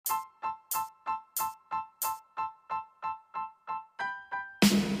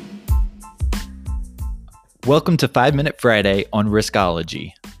Welcome to 5 Minute Friday on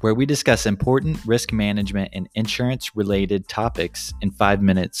Riskology, where we discuss important risk management and insurance related topics in 5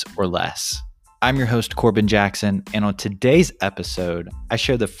 minutes or less. I'm your host, Corbin Jackson, and on today's episode, I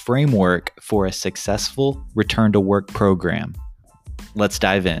share the framework for a successful return to work program. Let's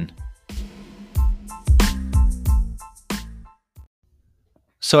dive in.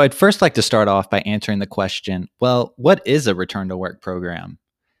 So, I'd first like to start off by answering the question, what is a return to work program?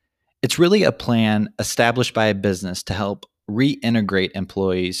 It's really a plan established by a business to help reintegrate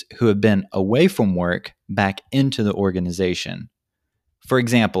employees who have been away from work back into the organization. For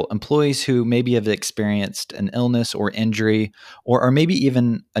example, employees who maybe have experienced an illness or injury, or are maybe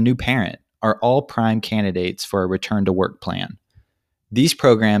even a new parent, are all prime candidates for a return to work plan. These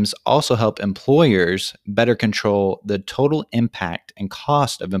programs also help employers better control the total impact and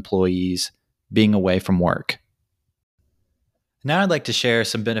cost of employees being away from work. Now I'd like to share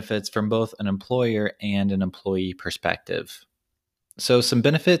some benefits from both an employer and an employee perspective. So some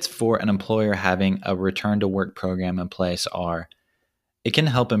benefits for an employer having a return to work program in place are: it can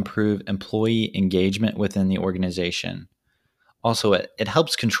help improve employee engagement within the organization. Also, it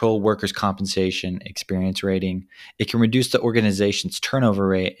helps control workers' compensation experience rating. It can reduce the organization's turnover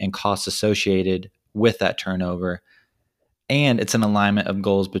rate and costs associated with that turnover. And it's an alignment of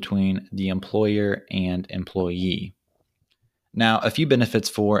goals between the employer and employee. Now, a few benefits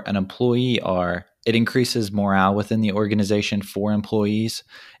for an employee are: it increases morale within the organization for employees.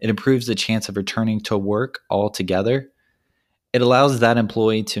 It improves the chance of returning to work altogether. It allows that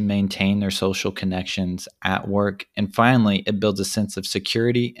employee to maintain their social connections at work. And finally, it builds a sense of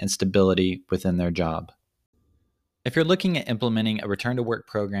security and stability within their job. If you're looking at implementing a return to work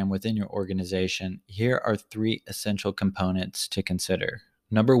program within your organization, here are 3 essential components to consider.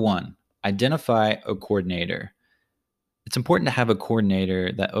 Number 1, identify a coordinator. It's important to have a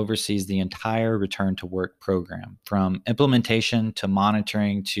coordinator that oversees the entire return to work program, from implementation to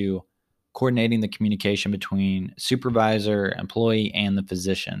monitoring to coordinating the communication between supervisor, employee, and the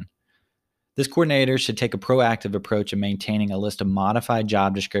physician. This coordinator should take a proactive approach in maintaining a list of modified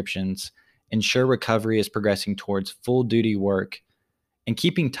job descriptions, ensure recovery is progressing towards full duty work, and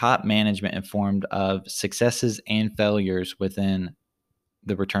keeping top management informed of successes and failures within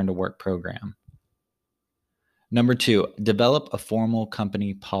the return to work program. Number 2, develop a formal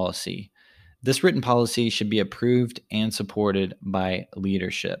company policy. This written policy should be approved and supported by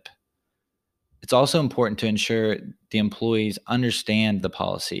leadership. It's also important to ensure the employees understand the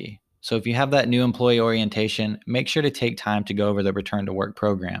policy. So if you have that new employee orientation, make sure to take time to go over the return to work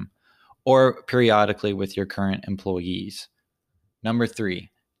program or periodically with your current employees. Number 3,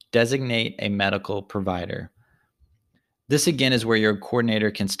 designate a medical provider. This again is where your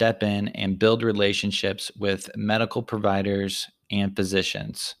coordinator can step in and build relationships with medical providers and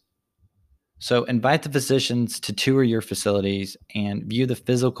physicians. So invite the physicians to tour your facilities and view the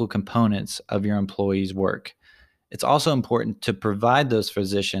physical components of your employees' work. It's also important to provide those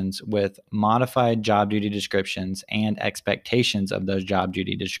physicians with modified job duty descriptions and expectations of those job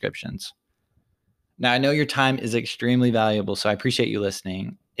duty descriptions. Now, I know your time is extremely valuable, so I appreciate you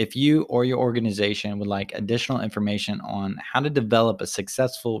listening. If you or your organization would like additional information on how to develop a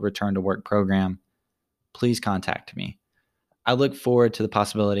successful return to work program, please contact me. I look forward to the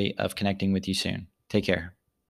possibility of connecting with you soon. Take care.